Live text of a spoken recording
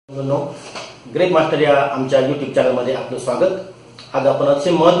Grep master या आमच्या YouTube चॅनलमध्ये आपलं स्वागत। आज आपण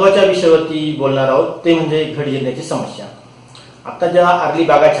असे महत्त्वाच्या विषयावरती बोलणार आहोत, ते म्हणजे घड जिरण्याची समस्या। आता ज्या आरली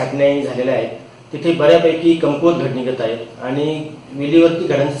बागा छाटण्या झालेल्या आहेत तिथे बऱ्यापैकी कमकुवत घड निघत आहेत आणि वेलीवरती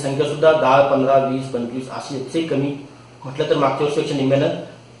घडांची संख्या सुद्धा 10, 15, 20, 25 अशी कमी म्हटलं तर मागच्या वर्षीपेक्षा निम्म्यानं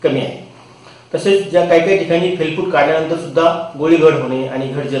कमी आहे। तसेच ज्या काही ठिकाणी फेलफूट काढल्यानंतर सुद्धा गोळी घड होणे आणि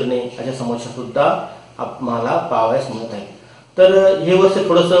घड जिरणे अशा समस्या सुद्धा आम्हाला पाहावयास मिळत आहेत। तर हे वर्ष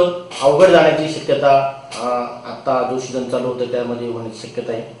थोडंसं अवघड जाण्याची शक्यता आता जो सीझन चालू होतं त्यामध्ये होण्याची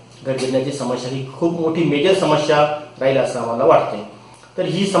शक्यता आहे। घड जिरण्याची समस्या ही खूप मोठी मेजर समस्या राहील असं आम्हाला वाटते। तर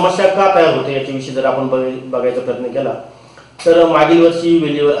ही समस्या का तयार होते याच्याविषयी जर आपण बघायचा प्रयत्न केला तर मागील वर्षी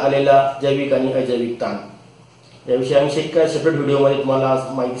वेलीवर आलेला जैविक आणि अजैविक ताण याविषयी आम्ही सेपरेट व्हिडिओमध्ये तुम्हाला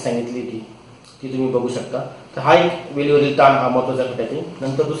माहिती सांगितली होती, ती तुम्ही बघू शकता। तर हा एक वेलीवरील ताण हा महत्त्वाचा घटक आहे।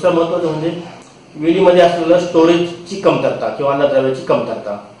 नंतर दुसरा महत्त्वाचा म्हणजे वेलीमध्ये असलेलं स्टोरेजची कमतरता किंवा अन्नद्रव्याची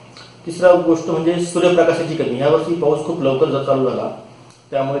कमतरता। तिसरा गोष्ट म्हणजे सूर्यप्रकाशाची कमी। ह्या वर्षी पाऊस खूप लवकर चालू झाला,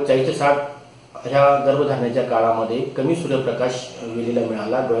 त्यामुळे 40 ते 60 ह्या गर्भधारणेच्या काळामध्ये कमी सूर्यप्रकाश वेलीला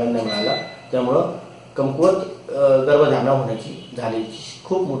मिळाला, डोळ्यांना मिळाला, त्यामुळे कमकुवत गर्भधारणा झाल्याची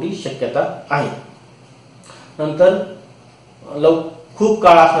खूप मोठी शक्यता आहे। नंतर खूप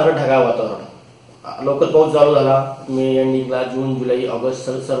काळ असणारं ढगाळ वातावरण। लवकर पाऊस चालू झाला, मे एंडिंगला जून, जुलै, ऑगस्ट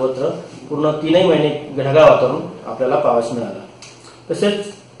सर्वत्र पूर्ण 3 महिने ढगाळ वातावरण आपल्याला पाहावयास मिळालं।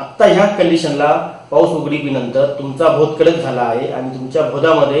 तसेच आता ह्या कंडिशनला पाऊस उघडीपीनंतर तुमचा भोत कडक झाला आहे आणि तुमच्या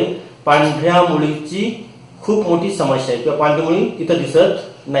भोदामध्ये पांढऱ्या मुळीची खूप मोठी समस्या आहे किंवा पांढरी मुळी तिथं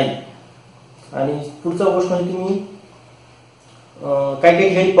दिसत नाही। आणि पुढचा गोष्ट म्हणजे तुम्ही काही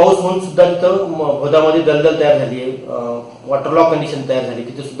ठिकाणी पाऊस होऊन सुद्धा तिथं भोदामध्ये दलदल तयार झाली आहे, वॉटरलॉक कंडिशन तयार झाली,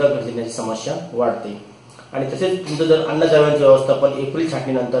 तिथे सुद्धा घड जिरण्याची समस्या वाढते। आणि तसेच तुमचं जर अन्नद्रव्यांचं व्यवस्थापन एप्रिल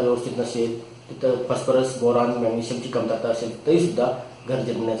छाटणीनंतर व्यवस्थित नसेल, तिथं फॉस्फरस, बोरॉन, मॅग्नेशियमची कमतरता असेल तरी सुद्धा घड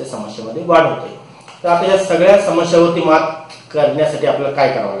जिरण्याच्या समस्येमध्ये वाढ होते। तर आता या सगळ्या समस्यावरती मात करण्यासाठी आपल्याला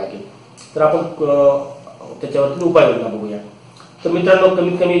काय करावं लागेल तर आपण त्याच्यावरती उपाययोजना बघूया। तर मित्रांनो,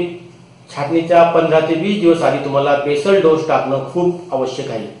 कमीत कमी छाटणीच्या 15 ते 20 दिवस आधी तुम्हाला बेसल डोस टाकणं खूप आवश्यक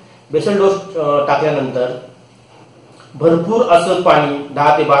आहे। बेसल डोस टाकल्यानंतर भरपूर असं पाणी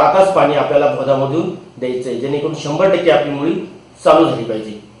 10 ते 12 तास पाणी आपल्याला भोदामधून द्यायचंय, जेणेकरून 100% आपली मुळी चालू झाली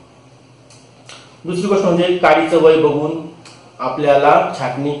पाहिजे। दुसरी गोष्ट म्हणजे काडीचं वय बघून आपल्याला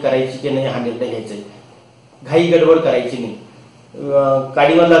छाटणी करायची की नाही हा निर्णय घ्यायचा आहे। घाई गडबड करायची नाही।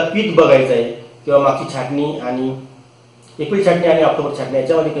 काडीमधला पीठ बघायचं आहे किंवा मागची छाटणी आणि एप्रिल छाटणी आणि ऑक्टोबर छाटणी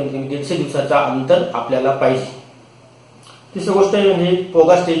याच्यामध्ये कमीत कमी 150 दिवसाचा अंतर आपल्याला पाहिजे। तिसरी गोष्ट म्हणजे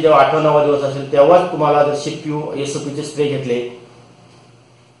पोगा स्टेज जेव्हा 8वा 9वा दिवस असेल तेव्हाच तुम्हाला जर शिप्यू एसओपीचे स्प्रे घेतले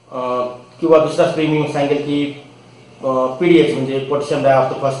किंवा दुसरा स्प्रे मी सांगेल की पीडीएच म्हणजे पोटॅशियम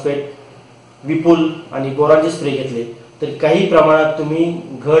डायऑक्साइड, विपुल आणि बोरॉनचे स्प्रे घेतले तर काही प्रमाणात तुम्ही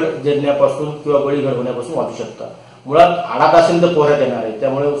घड जिरण्यापासून किंवा गोळी घड होण्यापासून वाचू शकता। मुळात आडात असेल तर पोहऱ्यात येणार आहे,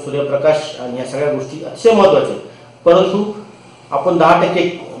 त्यामुळे सूर्यप्रकाश आणि या सगळ्या गोष्टी अतिशय महत्त्वाच्या आहेत। परंतु आपण 10%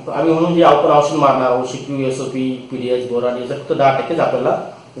 आम्ही म्हणून जे आपण औषध मारणार आहोत शिप्यू, एसओपी, पीडीएच, बोरॉन याचा फक्त 10%च आपल्याला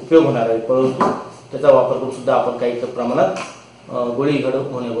उपयोग होणार आहे, परंतु त्याचा वापर करून सुद्धा आपण काही प्रमाणात गोळी घड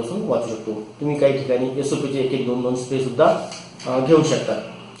होण्यापासून वाचू शकतो। तुम्ही काही ठिकाणी एसओपीचे 1-2 स्प्रे सुद्धा घेऊ शकता।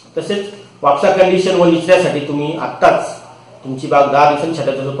 तसेच वापसा कंडिशन व निचऱ्यासाठी तुम्ही आत्ताच तुमची बाग 10 दिवसांनी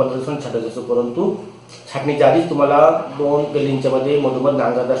छाटायची असो, 15 दिवसांनी छाटायची असो, परंतु छाटणीच्या आधीच तुम्हाला 2 गल्लींच्या मध्ये मधोमध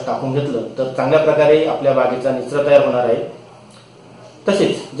नांगरदास टाकून घेतलं तर चांगल्या प्रकारे आपल्या बागेचा निचरा तयार होणार आहे।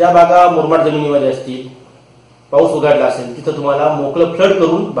 तसेच ज्या बागा मुरमाड जमिनीमध्ये असतील, पाऊस उघडला असेल, तिथं तुम्हाला मोकळं फ्लड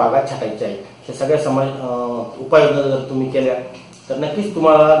करून बागा छाटायच्या आहेत। हे सगळ्या उपाययोजना जर तुम्ही केल्या तर नक्कीच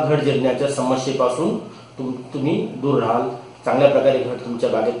तुम्हाला घड जिरण्याच्या समस्येपासून तुम्ही दूर राहाल। चांगल्या प्रकारे घड तुमच्या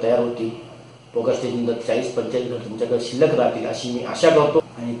बागेत तयार होतील। पोगा स्टेजनंतर 40-45 घड तुमच्याकडे शिल्लक राहतील अशी मी आशा करतो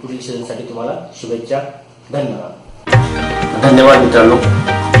आणि पुढील सीझनसाठी तुम्हाला शुभेच्छा। धन्यवाद मित्रांनो,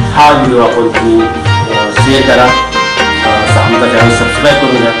 हा व्हिडिओ आपण तुम्ही शेअर करा, आमचा चॅनल सबस्क्राईब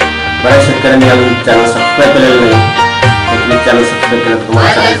करून घ्या। बऱ्याच शेतकऱ्यांनी अजून चॅनल सबस्क्राईब केलेलं नाही, तुम्ही चॅनल सबस्क्राईब केलं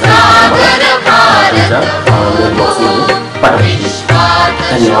तुम्हाला मेल बॉक्समध्ये पाठवतील।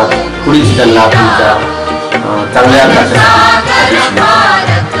 धन्यवाद। पुढील सीझनला तुमच्या चांगल्या